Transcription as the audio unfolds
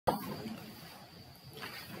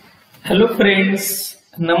Hello friends,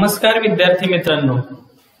 नमस्कार विद्यार्थी मित्रांनो.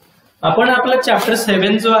 आपण आपला चॅप्टर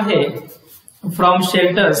 7 जो आहे from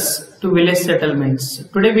shelters to village settlements.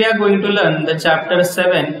 Today we R going to learn the chapter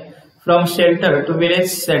 7 from shelter to village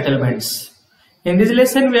settlements. In this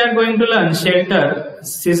lesson we are going to learn shelter,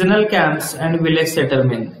 seasonal camps and village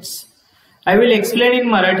settlements. I will explain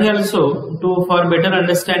in Marathi also for better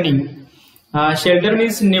understanding. Shelter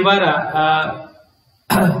means निवारा,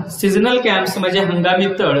 seasonal camps म्हणजे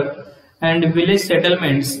हंगामी तळ, and village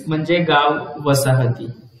settlements म्हणजे गाव वसाहती.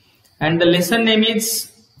 And the lesson name is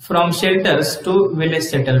from shelters to village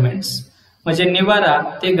settlements म्हणजे निवारा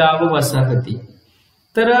ते गाव वसाहती.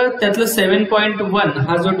 तर त्यातलं 7.1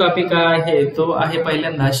 हा जो टॉपिक आहे तो आहे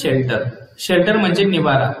पहिल्यांदा शेल्टर. शेल्टर म्हणजे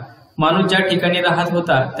निवारा. माणूस ज्या ठिकाणी राहत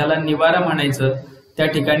होता त्याला निवारा म्हणायचं. त्या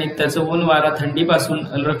ठिकाणी त्याचं ऊन वारा थंडीपासून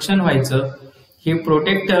रक्षण व्हायचं. ही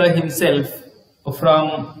protect himself from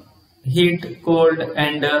heat, cold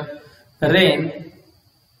and rain.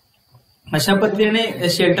 अशा पद्धतीने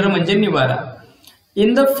शेल्टर म्हणजे निवारा.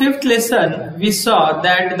 In the 5th lesson we saw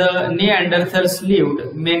that the Neanderthals lived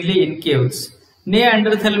mainly in caves.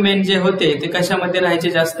 Neanderthal main जे होते ते कशामध्ये राहायचे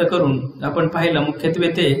जास्त करून आपण पाहिलं, मुख्यत्वे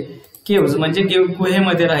ते केव्ज म्हणजे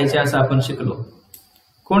गुहेमध्ये राहायचे असं आपण शिकलो.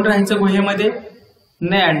 कोण राहायचं गुहेमध्ये?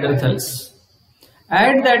 निअँडरथल्स.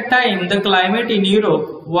 At that time the climate in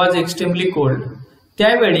Europe was extremely cold.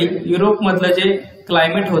 त्यावेळी युरोप मधलं जे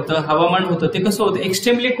क्लायमेट होतं, हवामान होतं, ते कसं होतं?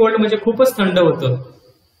 एक्स्ट्रीमली कोल्ड म्हणजे खूपच थंड होतं.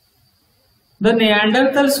 The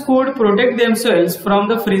Neanderthals could protect themselves from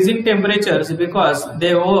the freezing temperatures because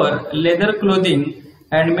they wore leather clothing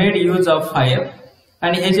and made use of fire.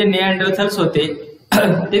 आणि हे जे निअँडरथल्स होते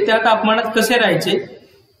ते त्या तापमानात कसे राहायचे?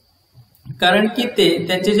 कारण की ते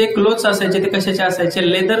त्यांचे जे क्लोथ्स असायचे ते कशाचे असायचे?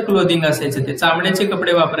 लेदर क्लोथिंग असायचे. ते चामड्याचे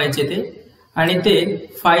कपडे वापरायचे ते, आणि ते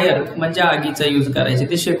फायर म्हणजे आगीचा यूज करायचे.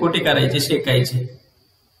 ते शेकोटी करायचे, शेकायचे.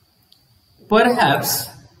 Perhaps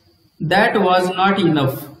that was not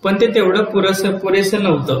enough. पण ते तेवढं पुरेसं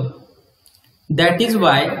नव्हतं. That is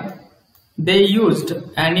why they used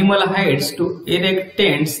animal hides to erect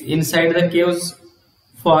tents inside the caves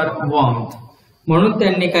for warmth. म्हणून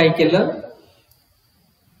त्यांनी काय केलं?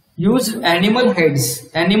 Use animal hides.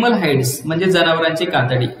 Animal hides म्हणजे जनावरांची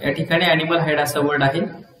कातडी. या ठिकाणी ॲनिमल हाइड असा वर्ड आहे.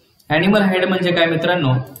 ॲनिमल हाइड म्हणजे काय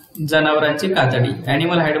मित्रांनो? जनावरांची कातडी.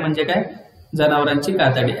 ॲनिमल हाइड म्हणजे काय? जनावरांची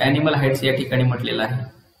कातडी. ॲनिमल हाइड्स या ठिकाणी म्हटलेलं आहे.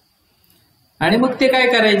 आणि मग ते काय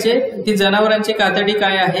करायचे? ती जनावरांची कातडी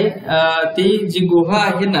काय आहे? ती जी गुहा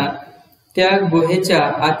आहे ना, त्या गुहेच्या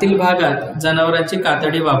आतील भागात जनावरांची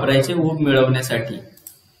कातडी वापरायची ऊब मिळवण्यासाठी.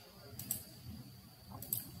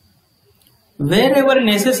 वेर ever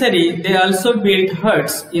necessary they also built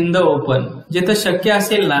huts in the open. जिथं शक्य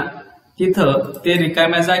असेल ना तिथं ते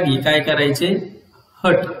रिकाम्या जागी काय करायचे?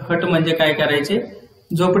 हट म्हणजे काय करायचे?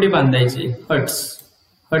 झोपडी बांधायचे.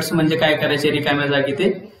 हट्स म्हणजे काय करायचे? रिकाम्या जागी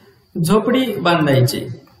ते झोपडी बांधायचे.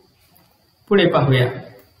 पुढे पाहूया.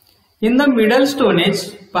 In the middle stone age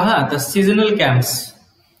पहा आता सीझनल कॅम्प्स.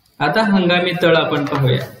 आता हंगामी तळ आपण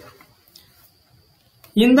पाहूया.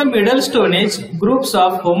 In the middle stone age groups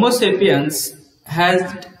of Homo sapiens has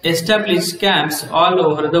establish camps all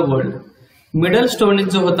over the world. Middle stone age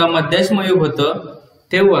जो होता, मध्ययुग होतं,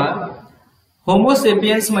 तेव्हा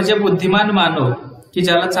होमोसेपियन्स म्हणजे बुद्धिमान मानव, की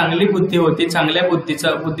ज्याला चांगली बुद्धी होती, चांगल्या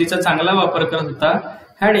बुद्धीचा चांगला वापर करत होता,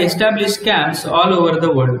 had established camps all over the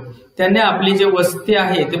world. त्यांनी आपली जे वस्ती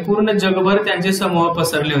आहे ते पूर्ण जगभर त्यांचे समूह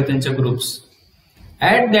पसरले होते, त्यांचे groups.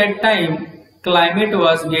 At that time climate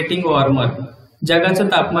was getting warmer. जगाचं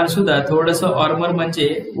तापमान सुद्धा थोडंसं वॉर्मर म्हणजे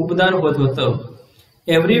उबदार होत होतं.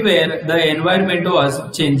 Everywhere the environment was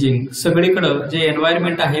changing. सगळीकडं जे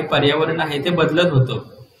एन्व्हायरमेंट आहे, पर्यावरण आहे, ते बदलत होतं.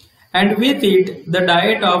 And with it the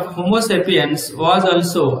diet of Homo sapiens was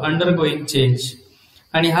also अंडरगोईंग change.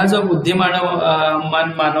 आणि हा जो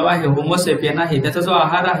मानव आहे, होमोसेपियन आहे, त्याचा जो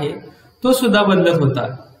आहार आहे तो सुद्धा बदलत होता.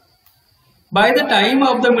 By the time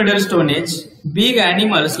of the middle stone age big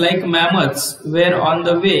animals like मॅमथ्स wear on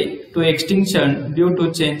the way to extinction due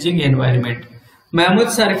to changing environment.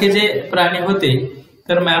 Mammoth सारखे जे प्राणी होते,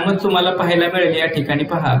 तर मॅमथ तुम्हाला पाहायला मिळेल या ठिकाणी.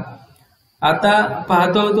 पहा, आता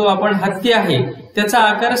पाहतो तो आपण हत्ती आहे, त्याचा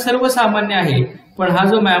आकार सर्वसामान्य आहे. पण हा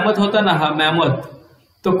जो मॅमथ होता ना, हा मॅमथ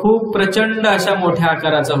तो खूप प्रचंड अशा मोठ्या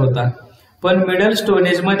आकाराचा होता. पण मिडल स्टोन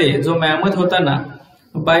एज मध्ये जो मॅमथ होता ना,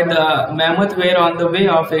 by the mammoth wear on the way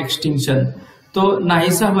of extinction, तो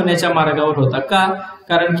नाहीसा होण्याच्या मार्गावर होता. का?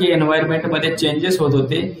 कारण की एन्व्हायरमेंट मध्ये चेंजेस होत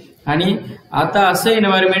होते, आणि आता असं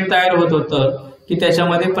एन्व्हायरमेंट तयार होत होतं की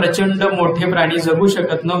त्याच्यामध्ये प्रचंड मोठे प्राणी जगू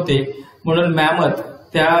शकत नव्हते. म्हणून मॅमथ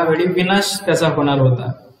त्यावेळी विनाश त्याचा होणार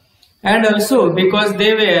होता. And also because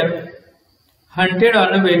they were hunted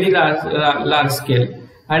on a very large scale.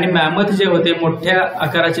 आणि मॅमथ जे होते, मोठ्या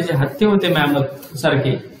आकाराचे जे हत्ती होते मॅमथ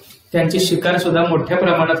सारखे, त्यांची शिकार सुद्धा मोठ्या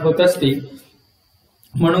प्रमाणात होत असते,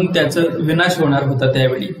 म्हणून त्याचं विनाश होणार होता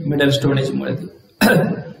त्यावेळी middle stone एजमुळे.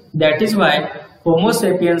 That is why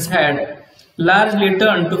Homo sapiens had largely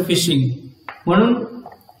turn to fishing. म्हणून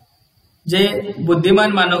जे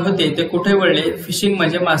बुद्धिमान मानव होते ते कुठे वळले? फिशिंग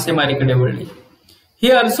म्हणजे मासेमारीकडे वळले.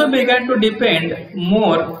 He also begin to depend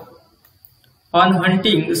more on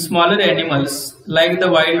hunting smaller animals like the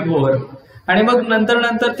wild boar. आणि मग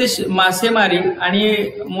नंतर ते मासेमारी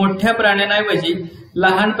आणि मोठ्या प्राण्यांऐवजी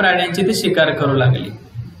लहान प्राण्यांची ते शिकार करू लागले.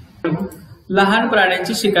 लहान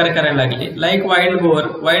प्राण्यांची शिकार करायला लागले. Like wild boar.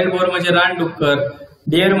 Wild boar म्हणजे रानडुक्कर,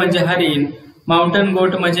 डिअर म्हणजे हरिण, माउंटन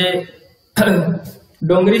गोट म्हणजे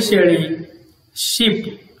डोंगरी शेळी, शीप,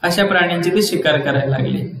 अशा प्राण्यांची ते शिकार करायला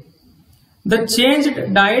लागले. The changed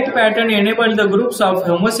diet pattern enabled the groups of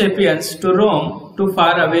Homo sapiens to Rome to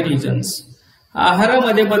far away reasons.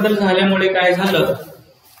 आहारामध्ये बदल झाल्यामुळे काय झालं?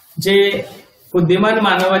 जे बुद्धिमान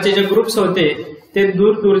मानवाचे जे ग्रुप्स होते ते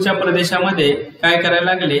दूरच्या प्रदेशामध्ये काय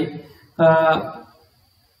करायला लागले?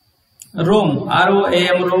 रोम,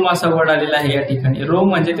 ROAM, रोम असा वर्ड आलेला आहे या ठिकाणी. रोम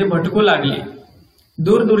म्हणजे ते भटकू लागले.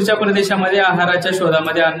 दूरच्या प्रदेशामध्ये आहाराच्या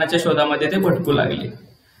शोधामध्ये, अन्नाच्या शोधामध्ये ते भटकू लागले.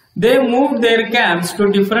 They moved there camps to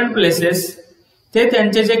different places. ते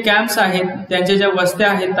त्यांचे जे कॅम्प्स आहेत, त्यांच्या ज्या वस्त्या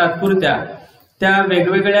आहेत तात्पुरत्या, त्या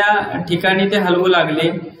वेगवेगळ्या ठिकाणी ते हलवू लागले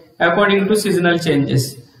अकॉर्डिंग टू सीझनल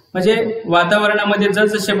चेंजेस. म्हणजे वातावरणामध्ये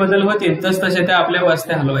जसजसे बदल होतील तसतसे ते आपल्या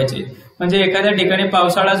वस्त्या हलवायचे. म्हणजे एखाद्या ठिकाणी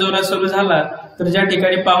पावसाळा जोरात सुरू झाला तर ज्या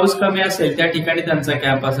ठिकाणी पाऊस कमी असेल त्या ठिकाणी त्यांचा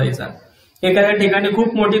कॅम्प असायचा. एखाद्या ठिकाणी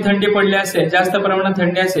खूप मोठी थंडी पडली असेल, जास्त प्रमाणात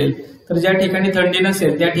थंडी असेल, तर ज्या ठिकाणी थंडी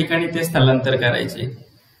नसेल त्या ठिकाणी ते स्थलांतर करायचे.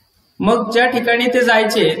 मग ज्या ठिकाणी ते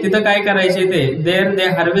जायचे तिथं काय करायचे? ते there they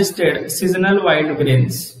harvested seasonal wild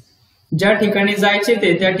grains. ज्या ठिकाणी जायचे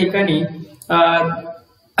ते त्या ठिकाणी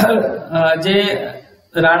जे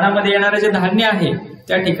रानामध्ये येणारे जे धान्य आहे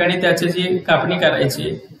त्या ठिकाणी त्याची जी कापणी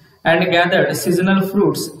करायची. And gathered seasonal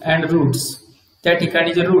fruits and roots. त्या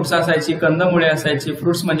ठिकाणी जे रूट्स असायची, कंदमुळे असायची,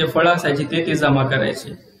 फ्रुट्स म्हणजे फळं असायची, ते जमा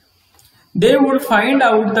करायचे. They would find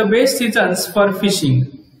out the best seasons for fishing.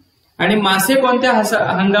 आणि मासे कोणत्या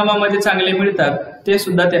हंगामामध्ये चांगले मिळतात ते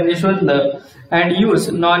सुद्धा त्यांनी शोधलं. And use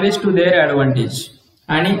knowledge to their advantage.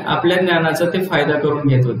 आणि आपल्या ज्ञानाचा ते फायदा करून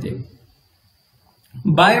घेत होते.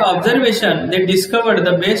 Bye observation they discovered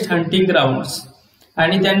the best hunting grounds.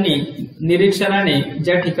 आणि त्यांनी निरीक्षणाने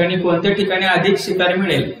ज्या ठिकाणी, कोणत्या ठिकाणी अधिक शिकार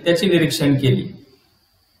मिळेल त्याची निरीक्षण केली.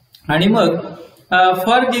 आणि मग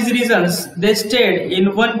for this reasons they stayed in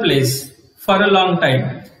one place for a long time.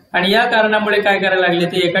 आणि या कारणामुळे काय करायला लागले?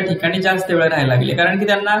 ते एका ठिकाणी जास्त वेळ राहायला लागले. कारण की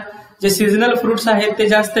त्यांना जे सीझनल फ्रुट्स आहेत ते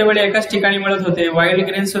जास्त वेळ एकाच ठिकाणी मिळत होते, वाईल्ड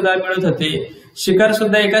ग्रेन्स सुद्धा मिळत होते, शिकार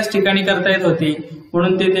सुद्धा एकाच ठिकाणी करता येत होती,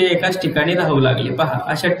 म्हणून ते एकाच ठिकाणी राहू लागले. पहा,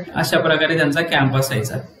 अशा प्रकारे त्यांचा कॅम्प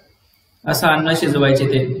असायचा. असं अन्न शिजवायचे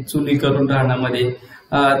ते चुली करून रानामध्ये.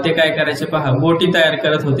 ते काय करायचे? पहा, बोटी तयार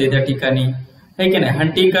करत होते त्या ठिकाणी, है की नाही?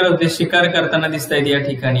 हंटिंग करत होते, शिकार करताना दिसत आहेत या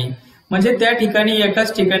ठिकाणी. म्हणजे त्या ठिकाणी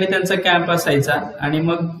एकाच ठिकाणी त्यांचा कॅम्प असायचा आणि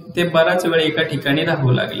मग ते बराच वेळ एका ठिकाणी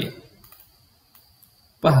राहू लागले.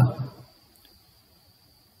 पहा,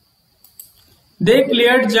 दे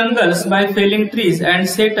cleared jungles bye Fehling trees and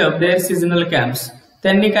set up there seasonal camps.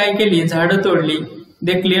 त्यांनी काय केली? झाडं तोडली.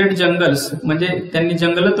 दे क्लिअर्ड जंगल्स म्हणजे त्यांनी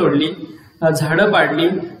जंगलं तोडली, झाडं पाडली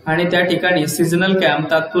आणि त्या ठिकाणी सीझनल कॅम्प,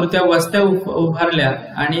 तात्पुरत्या वस्त्या उभारल्या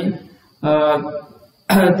आणि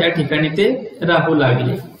त्या ठिकाणी ते राहू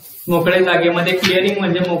लागले. मोकळ्या जागेमध्ये, क्लिअरिंग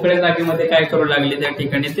म्हणजे मोकळ्या जागेमध्ये काय करू लागले? त्या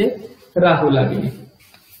ठिकाणी ते राहू लागले.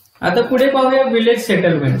 आता पुढे पाहूया विलेज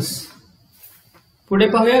सेटलमेंट्स.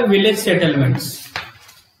 Village settlements.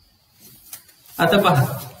 आता पहा,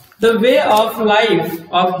 the way of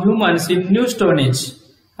life of humans in new stone age.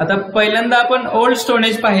 आता पहिल्यांदा आपण ओल्ड स्टोन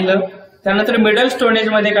एज पाहिलं, त्यानंतर मिडल स्टोन एज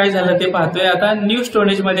मध्ये काय झालं ते पाहतोय. आता न्यू स्टोन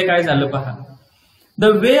एज मध्ये काय झालं पहा. The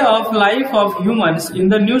way of life of humans in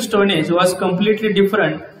the new stone age was completely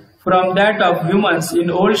different from that of humans in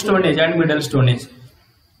old stone age and middle stone age.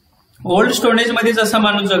 Old stone age मध्ये जसा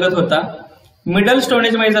माणूस जगत होता, middle stone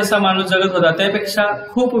age मध्ये जसा माणूस जगत होता, त्यापेक्षा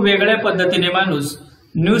खूप वेगळ्या पद्धतीने माणूस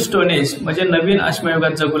न्यू स्टोन एज म्हणजे नवीन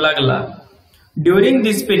अश्मयुगात जगू लागला. ड्युरिंग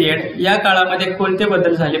दिस पिरियड, या काळामध्ये कोणते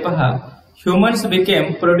बदल झाले पहा. Humans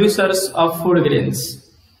became producers of food grains.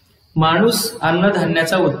 माणूस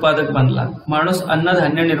अन्नधान्याचा उत्पादक बनला, माणूस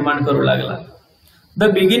अन्नधान्य निर्माण करू लागला. The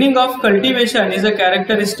beginning of cultivation is a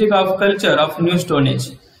characteristic of culture of new stone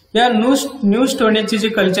age. या न्यू स्टोन एजची जी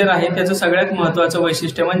कल्चर आहे त्याचं सगळ्यात महत्वाचं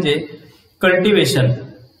वैशिष्ट्य म्हणजे कल्टिवेशन.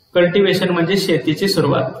 कल्टिवेशन म्हणजे शेतीची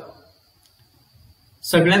सुरुवात.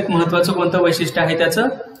 सगळ्यात महत्वाचं कोणतं वैशिष्ट्य आहे त्याचं?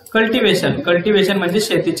 कल्टिवेशन. कल्टिवेशन म्हणजे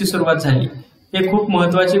शेतीची सुरुवात झाली. हे खूप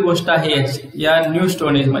महत्वाची गोष्ट आहे या न्यू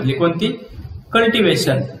स्टोन एज मधली. कोणती?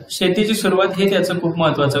 कल्टिवेशन, शेतीची सुरुवात, हे त्याचं खूप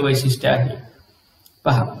महत्वाचं वैशिष्ट्य आहे.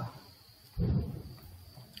 पहा,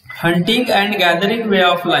 hunting and gathering way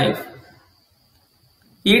of life,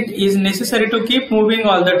 it is necessary to keep moving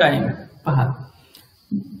all the time. पहा,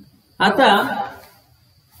 आता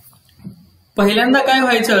पहिल्यांदा काय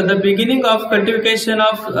व्हायचं, the beginning of कल्टिव्हिकेशन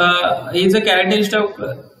of is a characteristic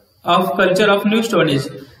of culture of new stone age.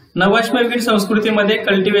 नवाश्मयुगीन संस्कृतीमध्ये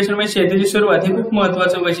कल्टिव्हेशन म्हणजे शेतीची सुरुवात हे खूप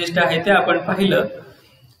महत्वाचं वैशिष्ट्य आहे, ते आपण पाहिलं.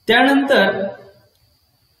 त्यानंतर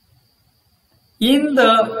in the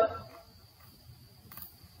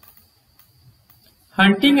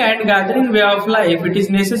hunting and gathering way of life it is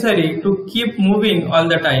necessary to keep moving all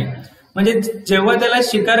the time. म्हणजे जेव्हा त्याला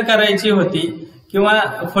शिकार करायची होती किंवा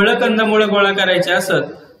फळं कंदमुळं गोळा करायचे असत,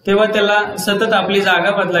 तेव्हा त्याला सतत आपली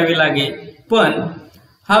जागा बदलावी लागे. पण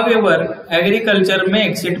however agriculture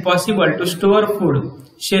makes it possible to store food.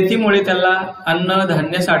 शेतीमुळे त्याला अन्न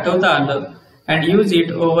धान्य साठवता आलं and use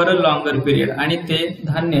it over a longer period. आणि ते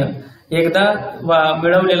धान्य एकदा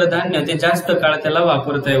मिळवलेलं धान्य ते जास्त काळ त्याला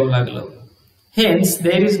वापरता येऊ लागलं. Hence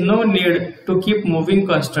there is no need to keep moving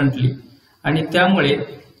constantly. आणि त्यामुळे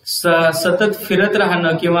सतत फिरत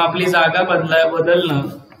राहणं किंवा आपली जागा बदलणं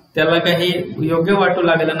त्याला काही योग्य वाटू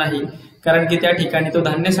लागलं नाही, कारण की त्या ठिकाणी तो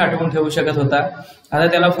धान्य साठवून ठेवू शकत होता. आता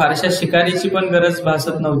त्याला फारशा शिकारीची पण गरज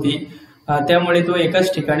भासत नव्हती, त्यामुळे तो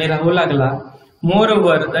एकाच ठिकाणी राहू लागला. मोर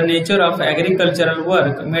over the nature of agricultural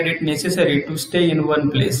work made it necessary to stay in one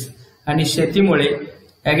place. आणि शेतीमुळे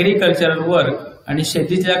ऍग्रिकल्चरल वर्क आणि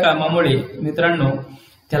शेतीच्या कामामुळे मित्रांनो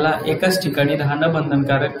त्याला एकाच ठिकाणी राहणं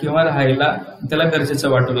बंधनकारक किंवा राहायला त्याला गरजेचं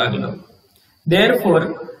वाटू लागलं. Therefore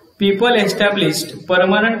people established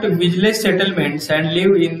permanent village settlements and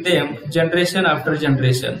lived in them generation after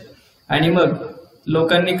generation. आणि मग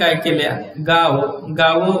लोकांनी काय केल्या,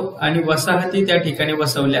 गाव आणि वसाहती त्या ठिकाणी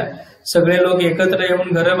बसवल्या. सगळे लोक एकत्र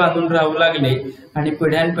येऊन घरं बांधून राहू लागले आणि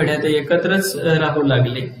पिढ्यानपिढ्या ते एकत्रच राहू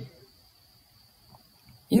लागले.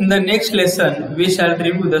 In the next lesson, we shall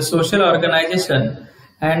review the social organization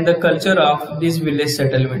and the culture of these village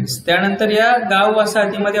settlements. त्यानंतर या गाव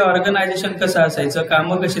वसाहतीमध्ये ऑर्गनायझेशन कसं असायचं,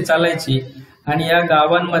 कामं कशी चालायची आणि या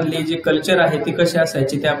गावांमधली जी कल्चर आहे ती कशी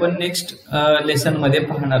असायची ते आपण नेक्स्ट लेसन मध्ये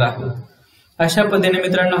पाहणार आहोत. अशा पद्धतीने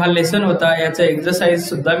मित्रांनो हा लेसन होता. याचा एक्सरसाइज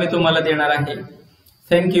सुद्धा मी तुम्हाला देणार आहे.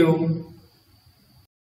 थँक्यू.